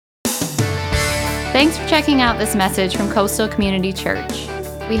Thanks for checking out this message from Coastal Community Church.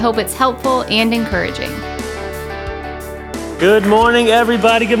 We hope it's helpful and encouraging. Good morning,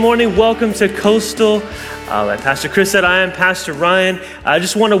 everybody. Good morning. Welcome to Coastal. Like Pastor Chris said, I am Pastor Ryan. I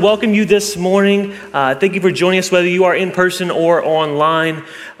just want to welcome you this morning. Thank you for joining us, whether you are in person or online.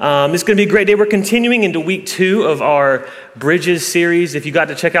 It's going to be a great day. We're continuing into week 2 of our Bridges series. If you got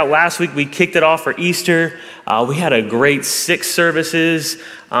to check out last week, we kicked it off for Easter. We had a great 6 services,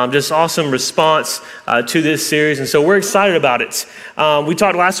 just awesome response to this series. And so we're excited about it. We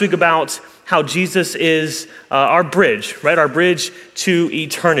talked last week about how Jesus is our bridge, right? Our bridge to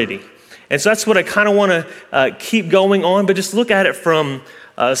eternity. And so that's what I kind of want to keep going on, but just look at it from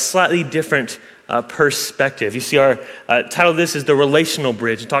a slightly different perspective. You see, our title of this is The Relational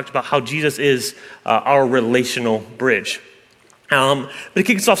Bridge. We talked about how Jesus is our relational bridge. But to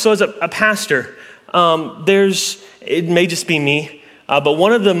kick us off, so as a pastor, it may just be me, but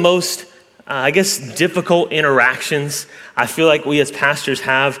one of the most, difficult interactions I feel like we as pastors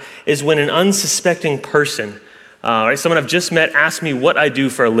have is when an unsuspecting person, someone I've just met, asks me what I do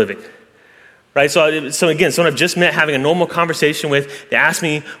for a living. Right, so again, someone I've just met, having a normal conversation with, they ask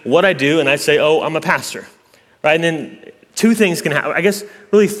me what I do, and I say, oh, I'm a pastor, right? And then 2 things can happen. I guess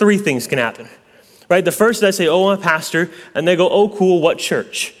really 3 things can happen, right? The first is I say, oh, I'm a pastor, and they go, oh, cool, what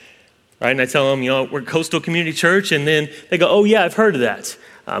church? Right, and I tell them, we're Coastal Community Church, and then they go, oh, yeah, I've heard of that.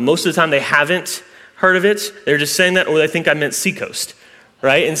 Most of the time they haven't heard of it. They're just saying that, or they think I meant Seacoast,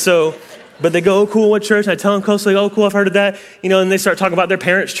 right? And so, but they go, oh, cool, what church? And I tell them Coastal, oh, cool, I've heard of that. And they start talking about their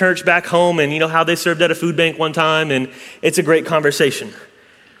parents' church back home and, how they served at a food bank one time, and it's a great conversation.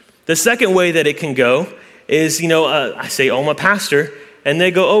 The second way that it can go is, I say, oh, I'm a pastor, and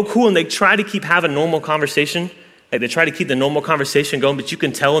they go, oh, cool, and they try to keep having normal conversation. Like they try to keep the normal conversation going, but you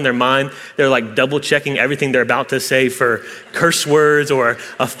can tell in their mind, they're like double checking everything they're about to say for curse words or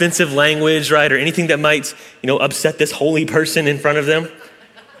offensive language, right? Or anything that might, upset this holy person in front of them.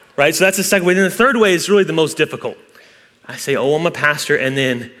 Right, so that's the second way. Then the third way is really the most difficult. I say, oh, I'm a pastor, and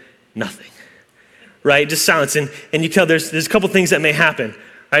then nothing, right? Just silence. And you tell there's a couple things that may happen,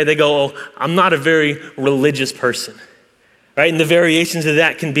 right? They go, oh, I'm not a very religious person, right? And the variations of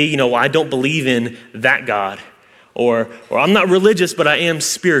that can be, well, I don't believe in that God, or I'm not religious, but I am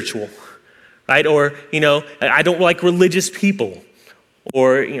spiritual, right? Or, I don't like religious people,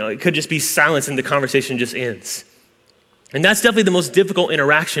 or, it could just be silence and the conversation just ends. And that's definitely the most difficult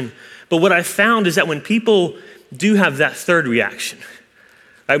interaction. But what I found is that when people do have that third reaction,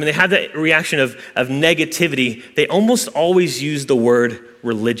 right, when they have that reaction of negativity, they almost always use the word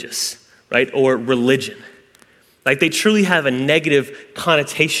religious, right, or religion. Like they truly have a negative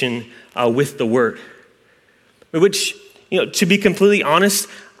connotation with the word. Which, to be completely honest,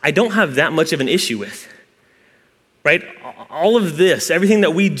 I don't have that much of an issue with. Right? All of this, everything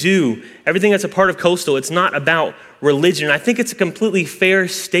that we do, everything that's a part of Coastal, it's not about religion. I think it's a completely fair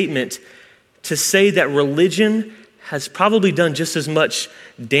statement to say that religion has probably done just as much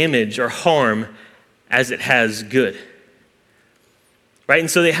damage or harm as it has good. Right? And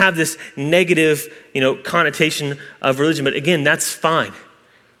so they have this negative, connotation of religion, but again, that's fine.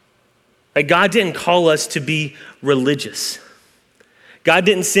 Right? God didn't call us to be religious. God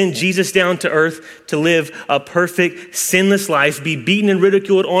didn't send Jesus down to earth to live a perfect, sinless life, be beaten and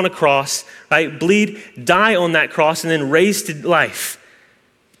ridiculed on a cross, right? Bleed, die on that cross, and then raised to life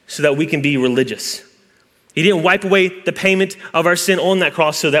so that we can be religious. He didn't wipe away the payment of our sin on that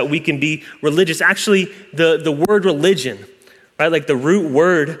cross so that we can be religious. Actually, the word religion, right? Like the root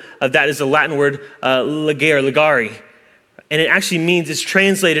word of that is the Latin word ligare. And it actually means, it's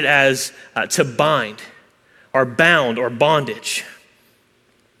translated as to bind or bound or bondage.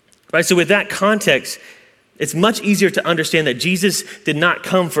 Right, so with that context, it's much easier to understand that Jesus did not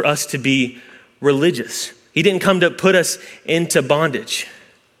come for us to be religious. He didn't come to put us into bondage.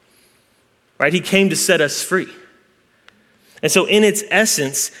 Right? He came to set us free. And so in its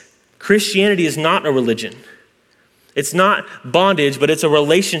essence, Christianity is not a religion. It's not bondage, but it's a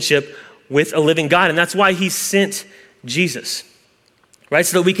relationship with a living God. And that's why he sent Jesus. Right?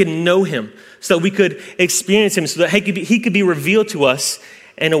 So that we could know him, so that we could experience him, so that he could be revealed to us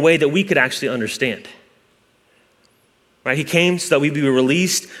in a way that we could actually understand. Right? He came so that we be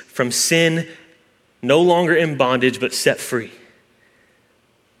released from sin, no longer in bondage, but set free.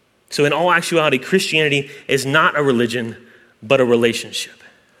 So in all actuality, Christianity is not a religion, but a relationship.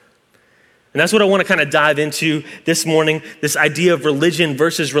 And that's what I want to kind of dive into this morning, this idea of religion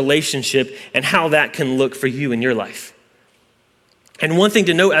versus relationship and how that can look for you in your life. And one thing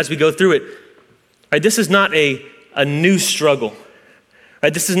to note as we go through it, right, this is not a new struggle.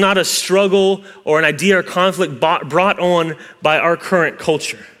 Right? This is not a struggle or an idea or conflict brought on by our current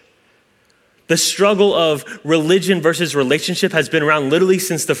culture. The struggle of religion versus relationship has been around literally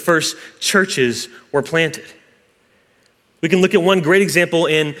since the first churches were planted. We can look at one great example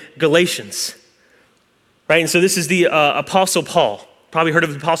in Galatians, right? And so this is the Apostle Paul. Probably heard of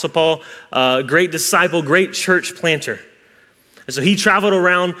the Apostle Paul, great disciple, great church planter. And so he traveled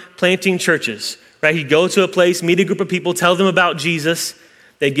around planting churches, right? He'd go to a place, meet a group of people, tell them about Jesus.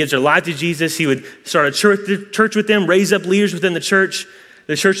 They'd give their life to Jesus. He would start a church with them, raise up leaders within the church.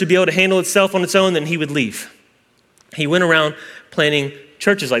 The church would be able to handle itself on its own, then he would leave. He went around planting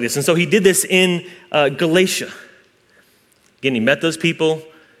churches like this. And so he did this in Galatia. Again, he met those people,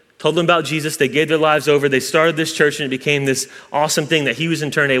 told them about Jesus. They gave their lives over. They started this church, and it became this awesome thing that he was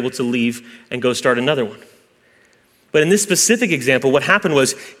in turn able to leave and go start another one. But in this specific example, what happened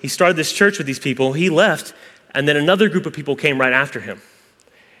was he started this church with these people. He left, and then another group of people came right after him.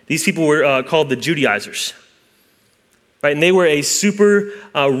 These people were called the Judaizers. Right? And they were a super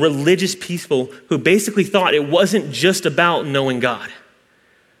religious people who basically thought it wasn't just about knowing God.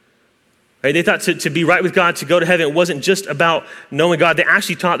 Right? They thought to be right with God, to go to heaven, it wasn't just about knowing God. They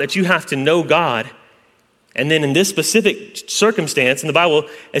actually taught that you have to know God. And then in this specific circumstance in the Bible,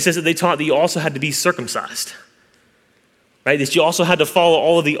 it says that they taught that you also had to be circumcised. Right? That you also had to follow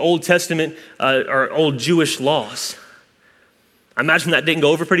all of the Old Testament or old Jewish laws. I imagine that didn't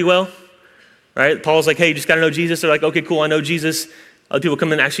go over pretty well. Right? Paul's like, hey, you just got to know Jesus. They're like, okay, cool, I know Jesus. Other people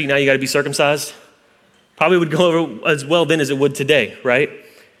come in, actually, now you got to be circumcised. Probably would go over as well then as it would today, right?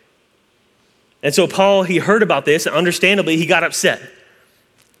 And so Paul, he heard about this, and understandably, he got upset.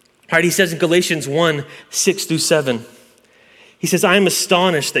 Right? He says in Galatians 1, 6 through 7, he says, I am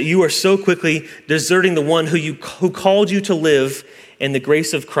astonished that you are so quickly deserting the one who called you to live in the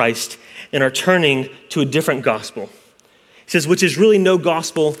grace of Christ and are turning to a different gospel. He says, which is really no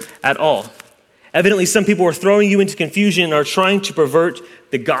gospel at all. Evidently, some people are throwing you into confusion and are trying to pervert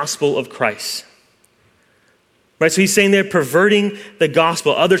the gospel of Christ. Right, so he's saying they're perverting the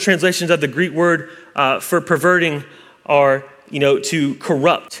gospel. Other translations of the Greek word for perverting are, to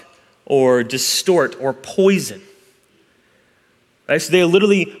corrupt or distort or poison. Right, so they're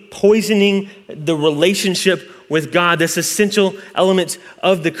literally poisoning the relationship with God, this essential element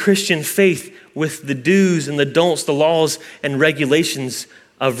of the Christian faith with the do's and the don'ts, the laws and regulations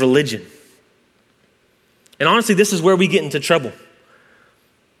of religion. And honestly, this is where we get into trouble.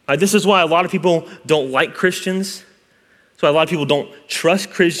 This is why a lot of people don't like Christians. That's why a lot of people don't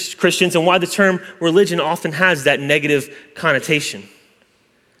trust Christians, and why the term religion often has that negative connotation.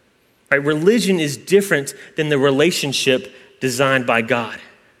 Right? Religion is different than the relationship designed by God.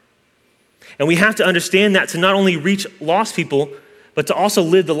 And we have to understand that to not only reach lost people, but to also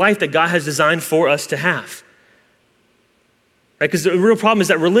live the life that God has designed for us to have. Right? Because the real problem is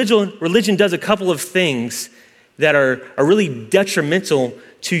that religion does a couple of things that are really detrimental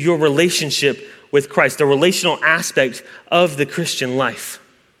to your relationship with Christ, the relational aspect of the Christian life.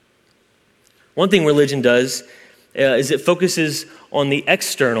 One thing religion does is it focuses on the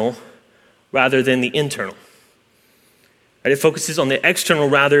external rather than the internal. Right? It focuses on the external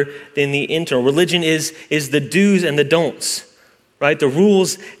rather than the internal. Religion is the do's and the don'ts, right? The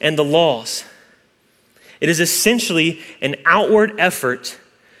rules and the laws. It is essentially an outward effort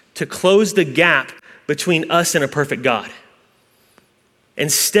to close the gap between us and a perfect God,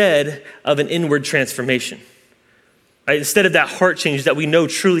 instead of an inward transformation. Right? Instead of that heart change that we know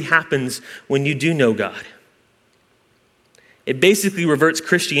truly happens when you do know God. It basically reverts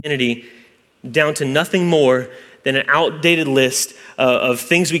Christianity down to nothing more than an outdated list of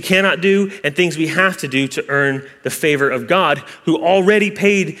things we cannot do and things we have to do to earn the favor of God, who already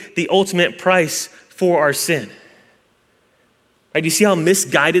paid the ultimate price for our sin. Right? Do you see how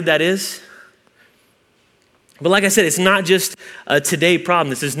misguided that is? But like I said, it's not just a today problem.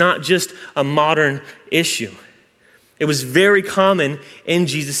 This is not just a modern issue. It was very common in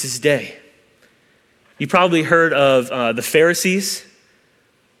Jesus' day. You probably heard of the Pharisees,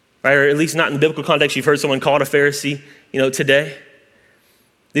 right? Or at least not in the biblical context, you've heard someone called a Pharisee, today.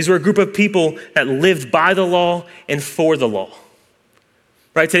 These were a group of people that lived by the law and for the law.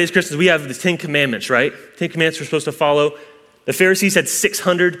 Right? Today as Christians, we have the 10 Commandments, right? 10 Commandments we're supposed to follow. The Pharisees had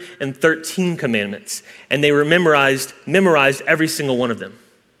 613 commandments, and they were memorized every single one of them.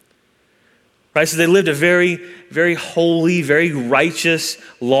 Right? So they lived a very, very holy, very righteous,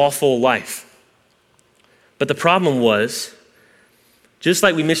 lawful life. But the problem was, just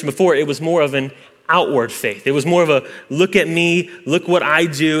like we mentioned before, it was more of an outward faith. It was more of a look at me, look what I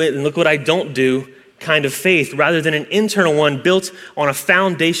do, and look what I don't do kind of faith, rather than an internal one built on a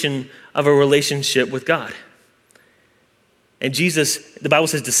foundation of a relationship with God. And Jesus, the Bible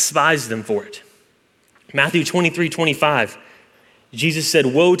says, despised them for it. Matthew 23:25, Jesus said,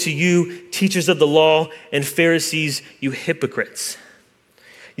 "Woe to you, teachers of the law and Pharisees, you hypocrites.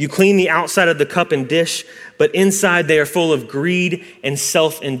 You clean the outside of the cup and dish, but inside they are full of greed and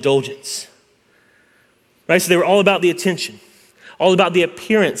self-indulgence." Right? So they were all about the attention, all about the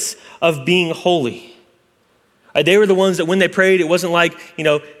appearance of being holy. They were the ones that when they prayed, it wasn't like,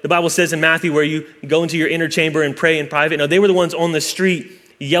 the Bible says in Matthew where you go into your inner chamber and pray in private. No, they were the ones on the street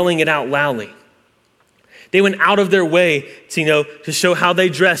yelling it out loudly. They went out of their way to show how they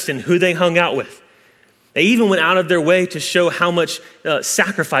dressed and who they hung out with. They even went out of their way to show how much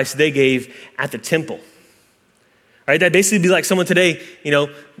sacrifice they gave at the temple. Right? That'd basically be like someone today,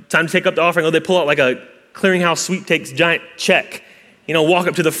 time to take up the offering. They pull out like a clearinghouse sweepstakes giant check, walk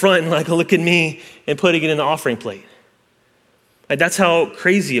up to the front and look at me and putting it in the offering plate. Right? That's how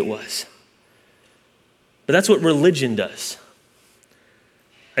crazy it was. But that's what religion does.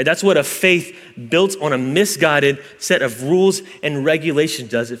 Right? That's what a faith built on a misguided set of rules and regulations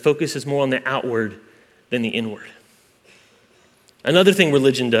does. It focuses more on the outward than the inward. Another thing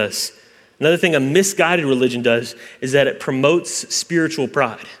religion does, another thing a misguided religion does, is that it promotes spiritual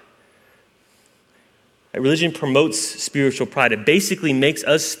pride. Right? Religion promotes spiritual pride. It basically makes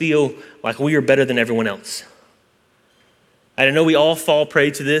us feel like we are better than everyone else. I know we all fall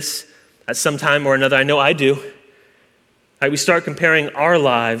prey to this at some time or another. I know I do. Right? We start comparing our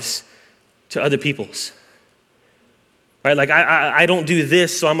lives to other people's. Right? Like, I don't do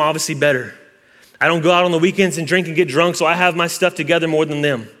this, so I'm obviously better. I don't go out on the weekends and drink and get drunk, so I have my stuff together more than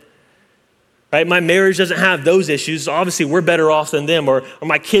them. Right? My marriage doesn't have those issues, so obviously we're better off than them. Or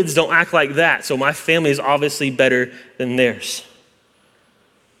my kids don't act like that, so my family is obviously better than theirs.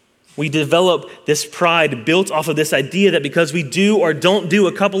 We develop this pride built off of this idea that because we do or don't do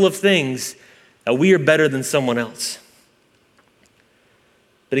a couple of things, that we are better than someone else.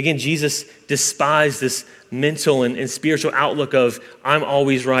 But again, Jesus despised this mental and spiritual outlook of I'm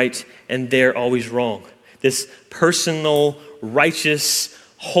always right and they're always wrong. This personal, righteous,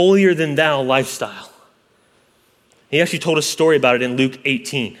 holier than thou lifestyle. He actually told a story about it in Luke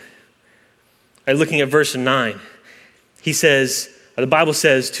 18. Right, looking at verse 9, he says, the Bible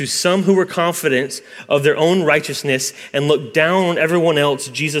says, to some who were confident of their own righteousness and looked down on everyone else,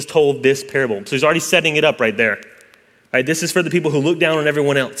 Jesus told this parable. So he's already setting it up right there. Right, this is for the people who look down on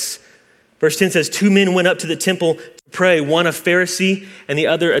everyone else. Verse 10 says, 2 men went up to the temple to pray, one a Pharisee and the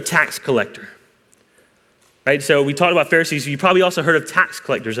other a tax collector. Right, so we talked about Pharisees. You probably also heard of tax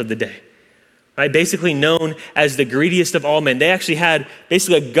collectors of the day. Right, basically known as the greediest of all men. They actually had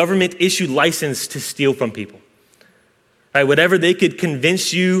basically a government-issued license to steal from people. Right, whatever they could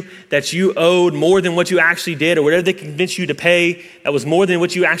convince you that you owed more than what you actually did, or whatever they could convince you to pay that was more than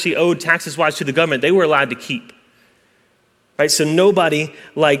what you actually owed taxes-wise to the government, they were allowed to keep. Right, so nobody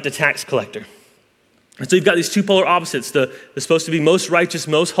liked the tax collector. And so you've got these two polar opposites, the supposed to be most righteous,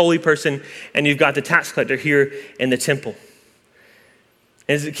 most holy person, and you've got the tax collector here in the temple.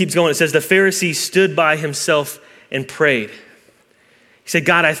 And as it keeps going, it says, the Pharisee stood by himself and prayed. He said,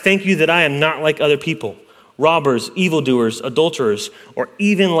 God, I thank you that I am not like other people, robbers, evildoers, adulterers, or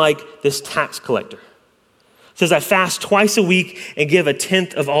even like this tax collector. It says, I fast twice a week and give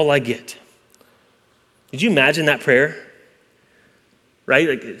 1/10 of all I get. Did you imagine that prayer? Right?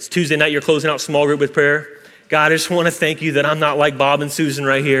 Like it's Tuesday night, you're closing out small group with prayer. God, I just want to thank you that I'm not like Bob and Susan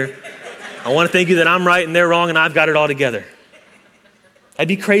right here. I want to thank you that I'm right and they're wrong and I've got it all together. That'd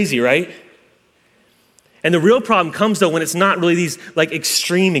be crazy, right? And the real problem comes though when it's not really these like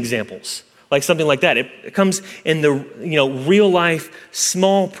extreme examples, like something like that. It comes in the real life,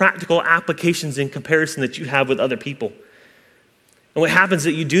 small practical applications in comparison that you have with other people. And what happens is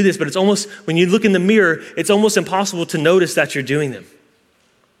that you do this, but it's almost, when you look in the mirror, it's almost impossible to notice that you're doing them.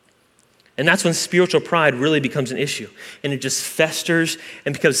 And that's when spiritual pride really becomes an issue. And it just festers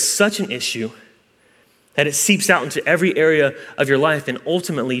and becomes such an issue that it seeps out into every area of your life and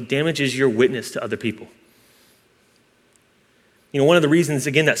ultimately damages your witness to other people. One of the reasons,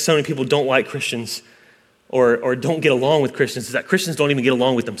 again, that so many people don't like Christians or don't get along with Christians is that Christians don't even get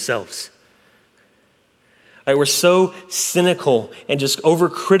along with themselves. Right, we're so cynical and just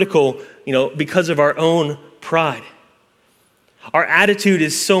overcritical, because of our own pride. Our attitude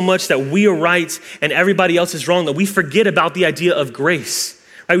is so much that we are right and everybody else is wrong that we forget about the idea of grace.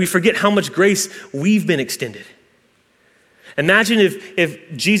 Right? We forget how much grace we've been extended. Imagine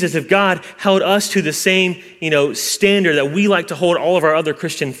if Jesus, if God held us to the same, standard that we like to hold all of our other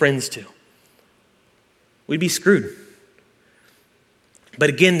Christian friends to. We'd be screwed. But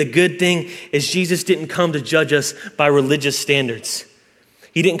again, the good thing is Jesus didn't come to judge us by religious standards.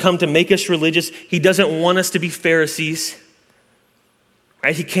 He didn't come to make us religious. He doesn't want us to be Pharisees.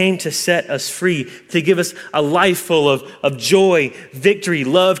 Right? He came to set us free, to give us a life full of joy, victory,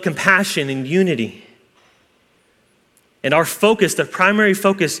 love, compassion, and unity. And our focus, the primary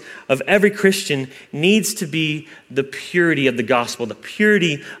focus of every Christian, needs to be the purity of the gospel, the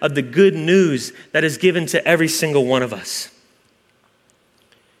purity of the good news that is given to every single one of us.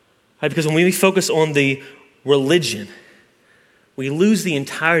 Right? Because when we focus on the religion, we lose the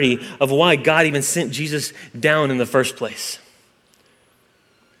entirety of why God even sent Jesus down in the first place.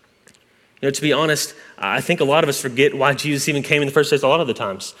 To be honest, I think a lot of us forget why Jesus even came in the first place a lot of the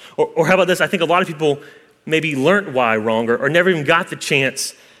times. Or how about this? I think a lot of people maybe learned why wrong or never even got the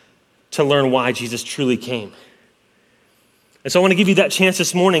chance to learn why Jesus truly came. And so I want to give you that chance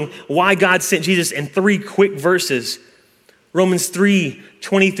this morning, why God sent Jesus in 3 quick verses. Romans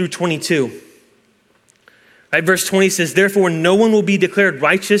 3:20 through 22. Right, verse 20 says, "Therefore no one will be declared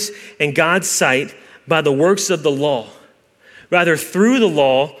righteous in God's sight by the works of the law. Rather, through the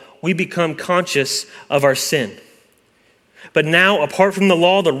law, we become conscious of our sin. But now, apart from the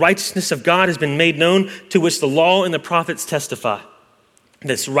law, the righteousness of God has been made known, to which the law and the prophets testify.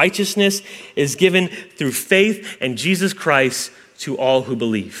 This righteousness is given through faith in Jesus Christ to all who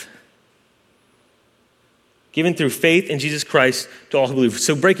believe." Given through faith in Jesus Christ to all who believe.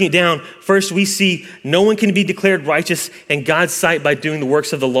 So breaking it down, first we see no one can be declared righteous in God's sight by doing the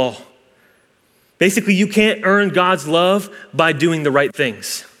works of the law. Basically, you can't earn God's love by doing the right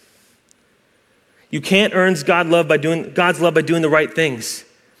things. You can't earn God's love by doing the right things.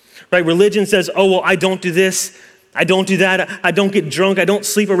 Right? Religion says, oh, well, I don't do this, I don't do that, I don't get drunk, I don't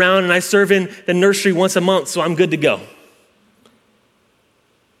sleep around, and I serve in the nursery once a month, so I'm good to go.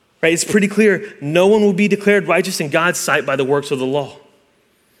 Right? It's pretty clear, no one will be declared righteous in God's sight by the works of the law.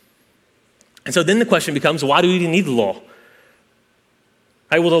 And so then the question becomes, why do we even need the law?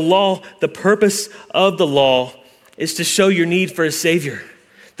 Right? Well, the purpose of the law is to show your need for a Savior,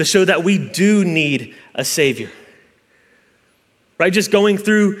 to show that we do need a Savior. Right? Just going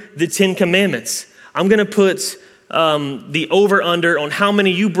through the 10 Commandments, I'm going to put the over-under on how many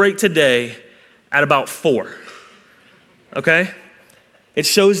you break today at about 4. Okay? It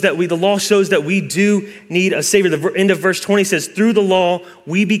shows that the law shows that we do need a Savior. The end of verse 20 says, through the law,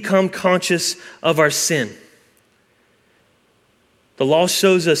 we become conscious of our sin. The law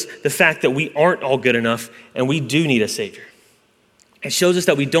shows us the fact that we aren't all good enough and we do need a Savior. It shows us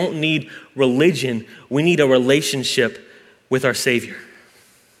that we don't need religion, we need a relationship with our Savior.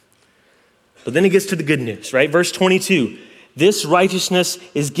 But then it gets to the good news, right? Verse 22, this righteousness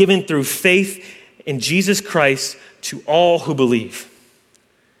is given through faith in Jesus Christ to all who believe.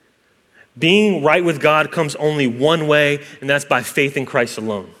 Being right with God comes only one way, and that's by faith in Christ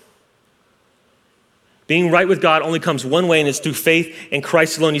alone. Being right with God only comes one way, and it's through faith in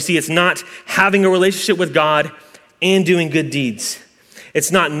Christ alone. You see, it's not having a relationship with God and doing good deeds.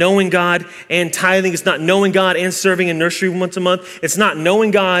 It's not knowing God and tithing. It's not knowing God and serving in nursery once a month. It's not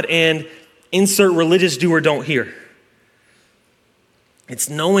knowing God and insert religious do or don't here. It's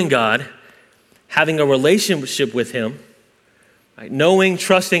knowing God, having a relationship with Him, right? Knowing,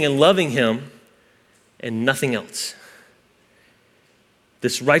 trusting, and loving Him, and nothing else.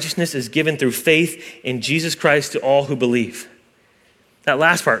 This righteousness is given through faith in Jesus Christ to all who believe. That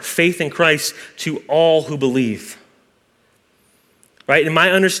last part, faith in Christ to all who believe. Right? In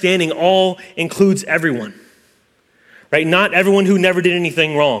my understanding, all includes everyone. Right? Not everyone who never did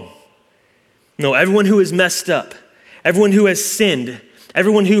anything wrong. No, everyone who has messed up, everyone who has sinned,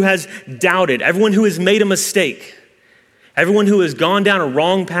 everyone who has doubted, everyone who has made a mistake, everyone who has gone down a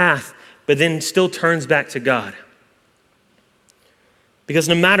wrong path, but then still turns back to God. Because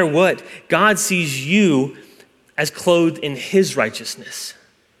no matter what, God sees you as clothed in His righteousness.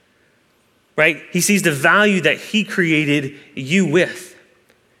 Right? He sees the value that He created you with.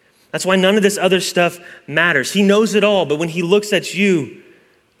 That's why none of this other stuff matters. He knows it all, but when He looks at you,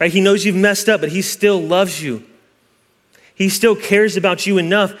 right, He knows you've messed up, but He still loves you. He still cares about you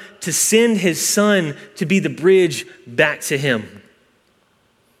enough to send His Son to be the bridge back to Him.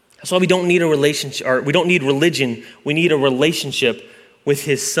 That's why we don't need a relationship, or we don't need religion. We need a relationship with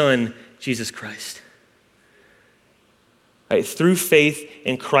His Son, Jesus Christ. Right? Through faith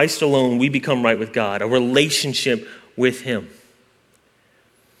in Christ alone, we become right with God, a relationship with Him.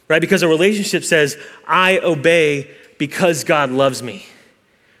 Right? Because a relationship says, I obey because God loves me.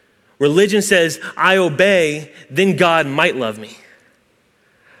 Religion says, I obey, then God might love me.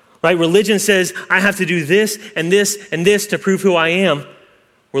 Right? Religion says, I have to do this and this and this to prove who I am.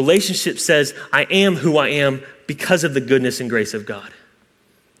 Relationship says, I am who I am because of the goodness and grace of God.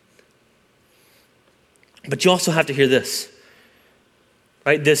 But you also have to hear this.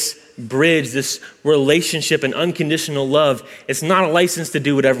 right? This bridge, this relationship and unconditional love, it's not a license to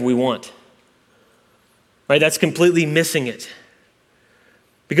do whatever we want, right? That's completely missing it.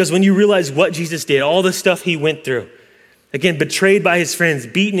 Because when you realize what Jesus did, all the stuff he went through, again, betrayed by his friends,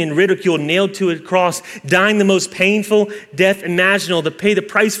 beaten and ridiculed, nailed to a cross, dying the most painful death imaginable to pay the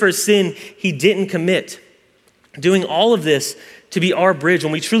price for a sin he didn't commit. Doing all of this to be our bridge.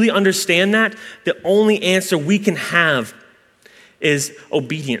 When we truly understand that, the only answer we can have is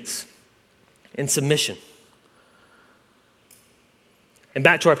obedience and submission. And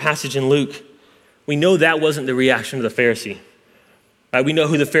back to our passage in Luke, we know that wasn't the reaction of the Pharisee. Right? We know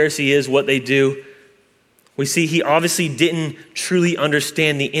who the Pharisee is, what they do. We see he obviously didn't truly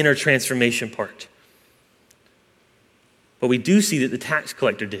understand the inner transformation part. But we do see that the tax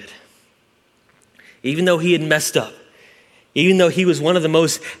collector did. Even though he had messed up, even though he was one of the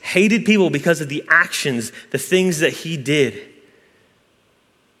most hated people because of the actions, the things that he did,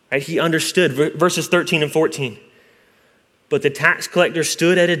 right? He understood. Verses 13 and 14. But the tax collector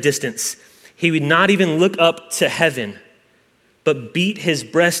stood at a distance. He would not even look up to heaven, but beat his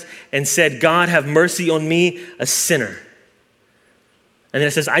breast and said, God, have mercy on me, a sinner. And then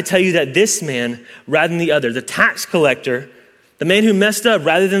it says, I tell you that this man, rather than the other, the tax collector, the man who messed up,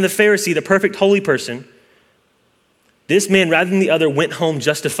 rather than the Pharisee, the perfect holy person, this man, rather than the other, went home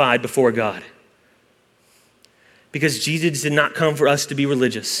justified before God. Because Jesus did not come for us to be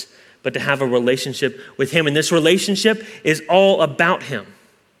religious, but to have a relationship with him. And this relationship is all about him,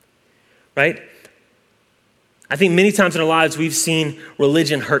 right? I think many times in our lives, we've seen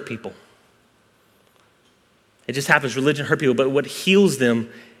religion hurt people. It just happens, religion hurt people, but what heals them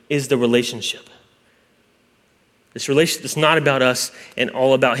is the relationship. This relationship is not about us and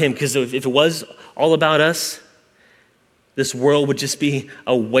all about him, because if it was all about us, this world would just be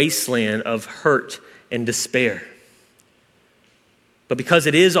a wasteland of hurt and despair. But because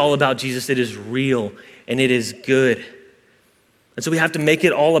it is all about Jesus, it is real and it is good. And so we have to make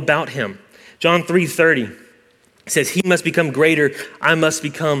it all about him. John 3:30 says, he must become greater, I must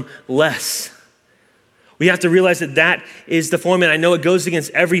become less. We have to realize that that is the format. I know it goes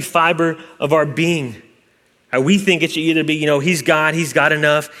against every fiber of our being. We think it should either be, he's God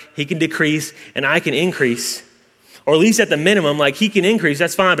enough, he can decrease, and I can increase. Or at least at the minimum, like he can increase,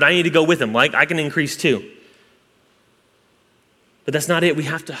 that's fine, but I need to go with him. Like I can increase too. But that's not it. We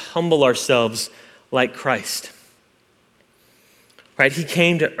have to humble ourselves like Christ. Right? He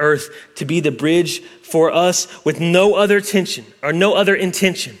came to earth to be the bridge for us with no other intention,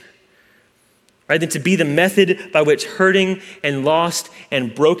 right, than to be the method by which hurting and lost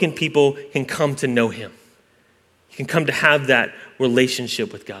and broken people can come to know him. You can come to have that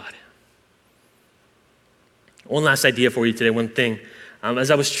relationship with God. One last idea for you today, one thing. As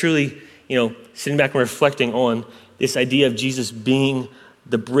I was truly, sitting back and reflecting on this idea of Jesus being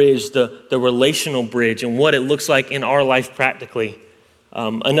the bridge, the relational bridge, and what it looks like in our life practically,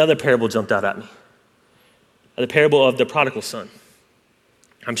 another parable jumped out at me. The parable of the prodigal son.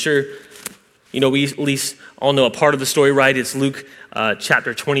 I'm sure, we at least all know a part of the story, right? It's Luke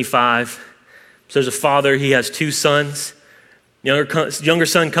chapter 25. So there's a father, he has two sons. Younger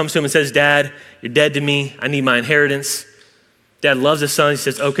son comes to him and says, Dad, you're dead to me. I need my inheritance. Dad loves his son. He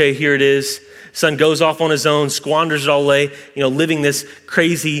says, okay, here it is. Son goes off on his own, squanders it all away, living this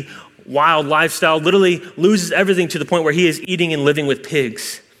crazy, wild lifestyle, literally loses everything to the point where he is eating and living with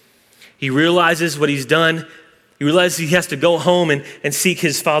pigs. He realizes what he's done. He realizes he has to go home and seek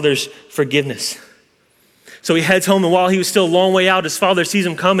his father's forgiveness. So he heads home, and while he was still a long way out, his father sees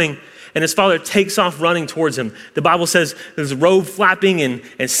him coming, and his father takes off running towards him. The Bible says there's robe flapping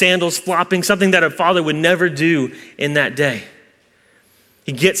and sandals flopping, something that a father would never do in that day.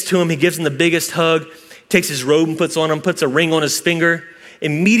 He gets to him, he gives him the biggest hug, takes his robe and puts on him, puts a ring on his finger,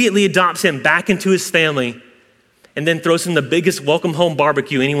 immediately adopts him back into his family, and then throws him the biggest welcome home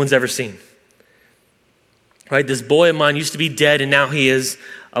barbecue anyone's ever seen. Right? This boy of mine used to be dead, and now he is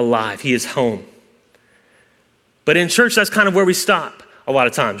alive. He is home. But in church, that's kind of where we stop a lot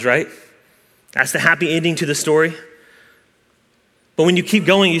of times, right? That's the happy ending to the story. But when you keep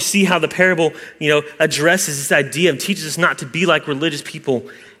going, you see how the parable, addresses this idea and teaches us not to be like religious people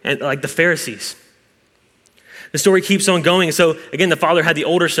and like the Pharisees. The story keeps on going. And so again, the father had the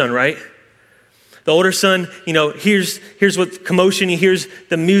older son, right? The older son, here's what commotion, he hears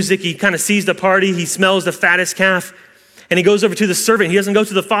the music, he kind of sees the party, he smells the fattest calf, and he goes over to the servant. He doesn't go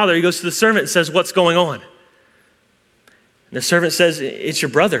to the father, he goes to the servant and says, what's going on? And the servant says, it's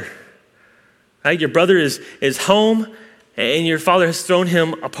your brother, right? Your brother is home, and your father has thrown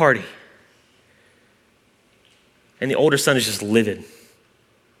him a party. And the older son is just livid,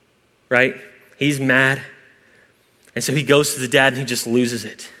 right? He's mad. And so he goes to the dad and he just loses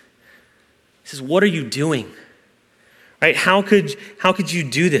it. He says, what are you doing? Right? How could you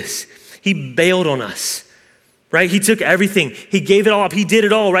do this? He bailed on us, right? He took everything. He gave it all up. He did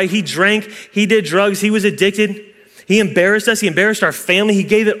it all, right? He drank, he did drugs, he was addicted. He embarrassed us. He embarrassed our family. He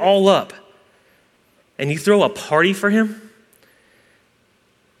gave it all up. And you throw a party for him?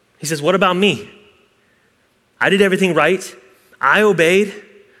 He says, what about me? I did everything right. I obeyed.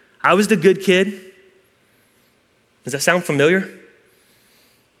 I was the good kid. Does that sound familiar?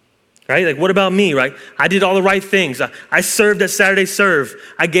 Right? Like, what about me, right? I did all the right things. I served at Saturday Serve.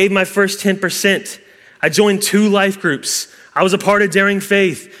 I gave my first 10%. I joined 2 life groups. I was a part of Daring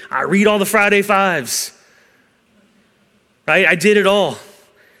Faith. I read all the Friday Fives. Right? I did it all.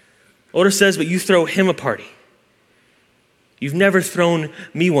 Order says, but you throw him a party. You've never thrown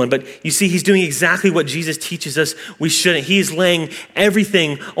me one. But you see, he's doing exactly what Jesus teaches us we shouldn't. He is laying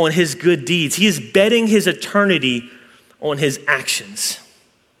everything on his good deeds. He is betting his eternity on his actions.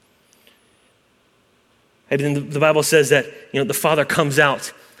 And then the Bible says that, the father comes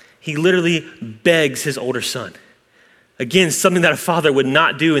out. He literally begs his older son. Again, something that a father would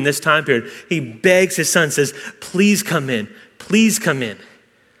not do in this time period. He begs his son, says, please come in. Please come in.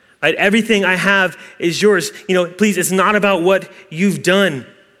 Right? Everything I have is yours. Please, it's not about what you've done.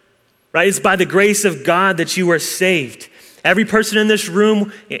 Right? It's by the grace of God that you are saved. Every person in this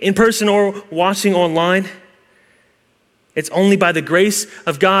room, in person or watching online, it's only by the grace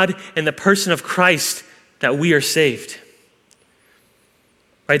of God and the person of Christ that we are saved.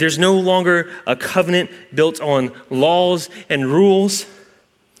 Right? There's no longer a covenant built on laws and rules.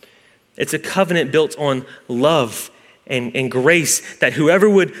 It's a covenant built on love and grace, that whoever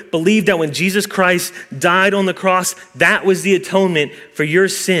would believe that when Jesus Christ died on the cross, that was the atonement for your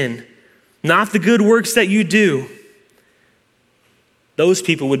sin, not the good works that you do, those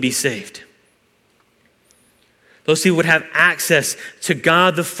people would be saved. Those people would have access to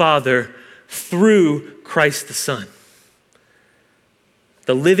God the Father through Christ the Son,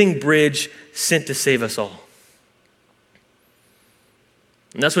 the living bridge sent to save us all.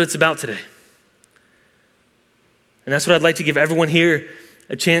 And that's what it's about today. And that's what I'd like to give everyone here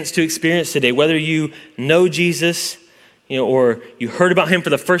a chance to experience today, whether you know Jesus, or you heard about him for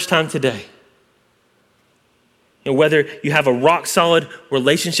the first time today. Whether you have a rock solid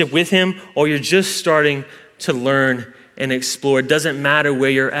relationship with him or you're just starting to learn and explore. It doesn't matter where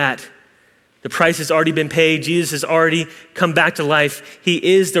you're at. The price has already been paid. Jesus has already come back to life. He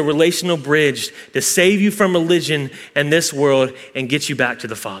is the relational bridge to save you from religion and this world and get you back to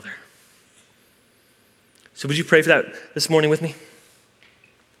the Father. So would you pray for that this morning with me?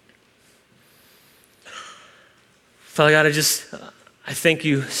 Father God, I thank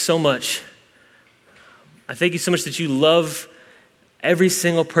you so much. I thank you so much that you love every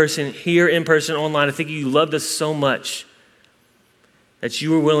single person here in person, online. I think you loved us so much that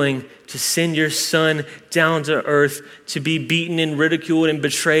you were willing to send your son down to earth to be beaten and ridiculed and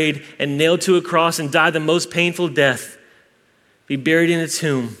betrayed and nailed to a cross and die the most painful death, be buried in a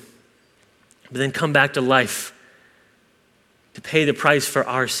tomb, but then come back to life to pay the price for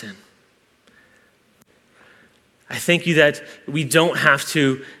our sin. I thank you that we don't have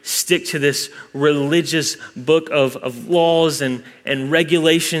to stick to this religious book of laws and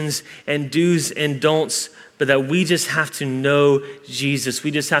regulations and do's and don'ts, but that we just have to know Jesus.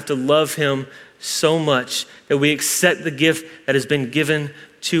 We just have to love him so much that we accept the gift that has been given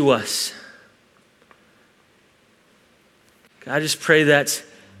to us. God, I just pray that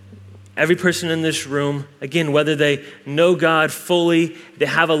every person in this room, again, whether they know God fully, they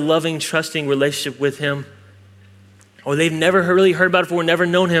have a loving, trusting relationship with him, or they've never really heard about it before, never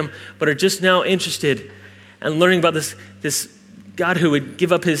known him, but are just now interested in learning about this God who would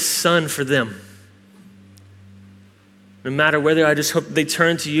give up his son for them. No matter whether, I just hope they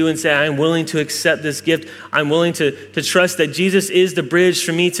turn to you and say, I'm willing to accept this gift. I'm willing to trust that Jesus is the bridge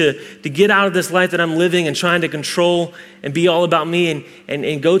for me to get out of this life that I'm living and trying to control and be all about me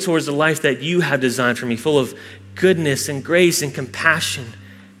and go towards the life that you have designed for me, full of goodness and grace and compassion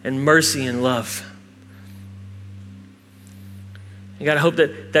and mercy and love. And God, I hope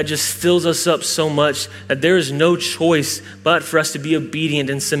that just fills us up so much that there is no choice but for us to be obedient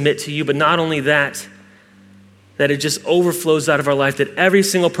and submit to you. But not only that it just overflows out of our life, that every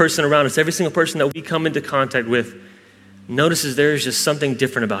single person around us, every single person that we come into contact with notices there is just something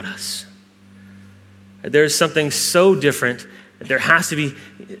different about us. There is something so different that there has to be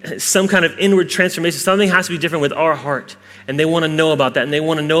some kind of inward transformation. Something has to be different with our heart. And they want to know about that, and they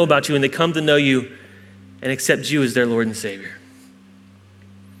want to know about you, and they come to know you and accept you as their Lord and Savior.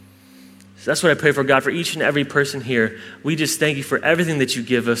 So that's what I pray for, God, for each and every person here. We just thank you for everything that you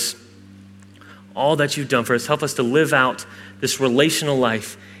give us, all that you've done for us. Help us to live out this relational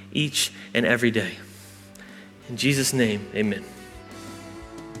life each and every day. In Jesus' name, amen.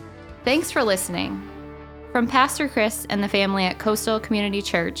 Thanks for listening. From Pastor Chris and the family at Coastal Community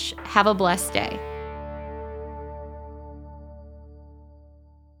Church, have a blessed day.